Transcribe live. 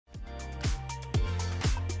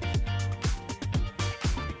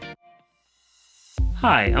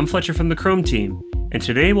Hi, I'm Fletcher from the Chrome team, and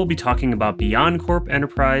today we'll be talking about BeyondCorp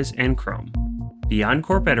Enterprise and Chrome.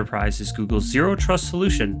 BeyondCorp Enterprise is Google's zero-trust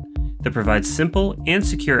solution that provides simple and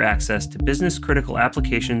secure access to business-critical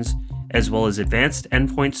applications as well as advanced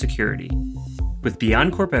endpoint security. With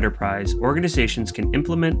BeyondCorp Enterprise, organizations can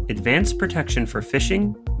implement advanced protection for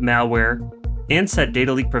phishing, malware, and set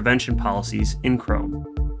data leak prevention policies in Chrome.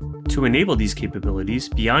 To enable these capabilities,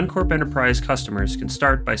 BeyondCorp Enterprise customers can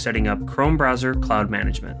start by setting up Chrome Browser Cloud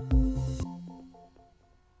Management.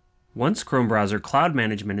 Once Chrome Browser Cloud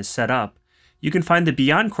Management is set up, you can find the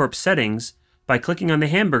BeyondCorp settings by clicking on the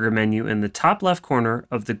hamburger menu in the top left corner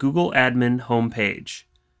of the Google Admin homepage.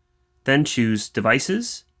 Then choose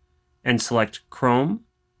Devices and select Chrome.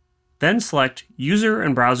 Then select User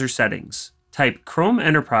and Browser Settings. Type Chrome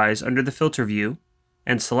Enterprise under the filter view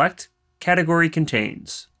and select Category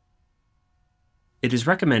Contains. It is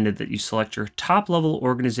recommended that you select your top-level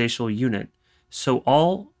organizational unit so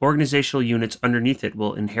all organizational units underneath it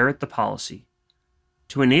will inherit the policy.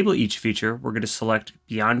 To enable each feature, we're going to select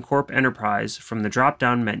BeyondCorp Enterprise from the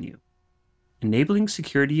drop-down menu. Enabling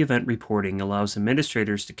security event reporting allows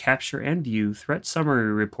administrators to capture and view threat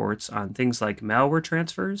summary reports on things like malware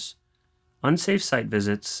transfers, unsafe site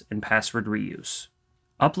visits, and password reuse.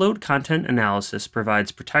 Upload content analysis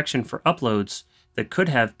provides protection for uploads that could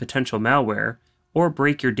have potential malware or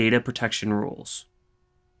break your data protection rules.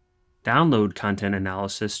 Download content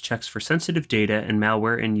analysis checks for sensitive data and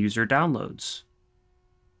malware in user downloads.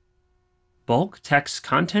 Bulk text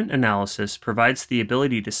content analysis provides the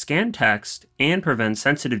ability to scan text and prevent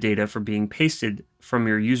sensitive data from being pasted from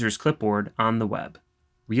your user's clipboard on the web.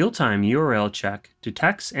 Real-time URL check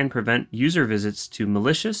detects and prevent user visits to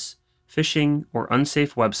malicious, phishing, or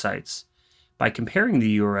unsafe websites by comparing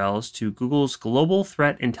the URLs to Google's Global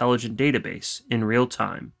Threat Intelligence database in real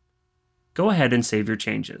time. Go ahead and save your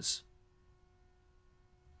changes.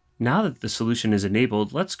 Now that the solution is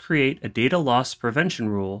enabled, let's create a data loss prevention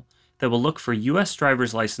rule that will look for US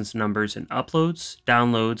driver's license numbers in uploads,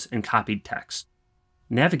 downloads, and copied text.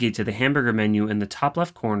 Navigate to the hamburger menu in the top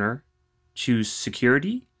left corner, choose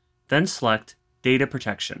Security, then select Data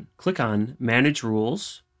Protection. Click on Manage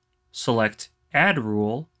Rules, select Add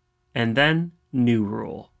Rule, and then New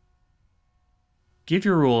Rule. Give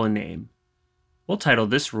your rule a name. We'll title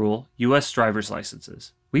this rule US Driver's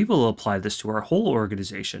Licenses. We will apply this to our whole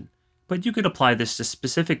organization, but you could apply this to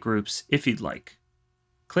specific groups if you'd like.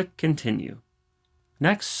 Click Continue.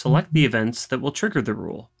 Next, select the events that will trigger the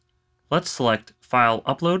rule. Let's select File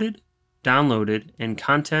Uploaded, Downloaded, and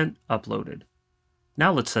Content Uploaded.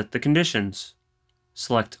 Now let's set the conditions.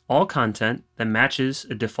 Select all content that matches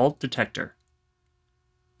a default detector.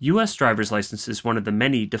 US driver's license is one of the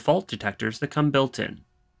many default detectors that come built in.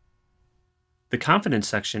 The confidence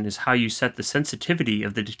section is how you set the sensitivity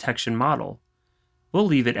of the detection model. We'll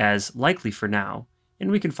leave it as likely for now, and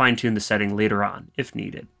we can fine-tune the setting later on if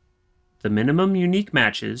needed. The minimum unique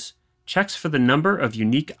matches checks for the number of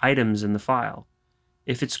unique items in the file.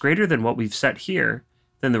 If it's greater than what we've set here,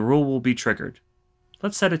 then the rule will be triggered.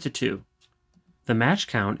 Let's set it to 2. The match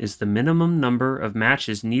count is the minimum number of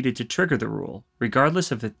matches needed to trigger the rule,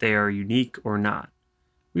 regardless of if they are unique or not.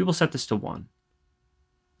 We will set this to 1.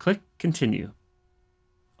 Click Continue.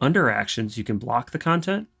 Under Actions, you can block the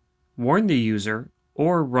content, warn the user,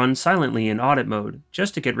 or run silently in audit mode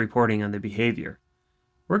just to get reporting on the behavior.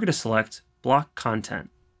 We're going to select Block Content.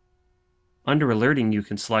 Under Alerting, you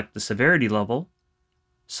can select the severity level,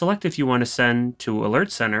 select if you want to send to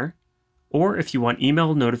Alert Center, or if you want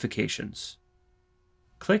email notifications.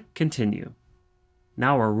 Click Continue.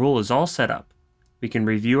 Now our rule is all set up. We can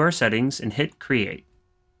review our settings and hit Create.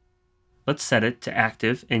 Let's set it to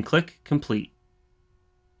Active and click Complete.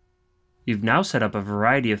 You've now set up a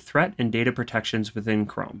variety of threat and data protections within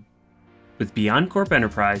Chrome. With BeyondCorp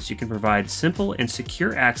Enterprise, you can provide simple and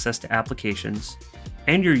secure access to applications,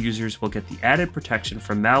 and your users will get the added protection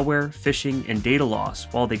from malware, phishing, and data loss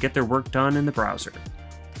while they get their work done in the browser.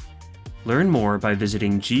 Learn more by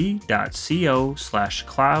visiting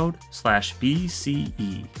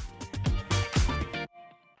g.co/cloud/BCE.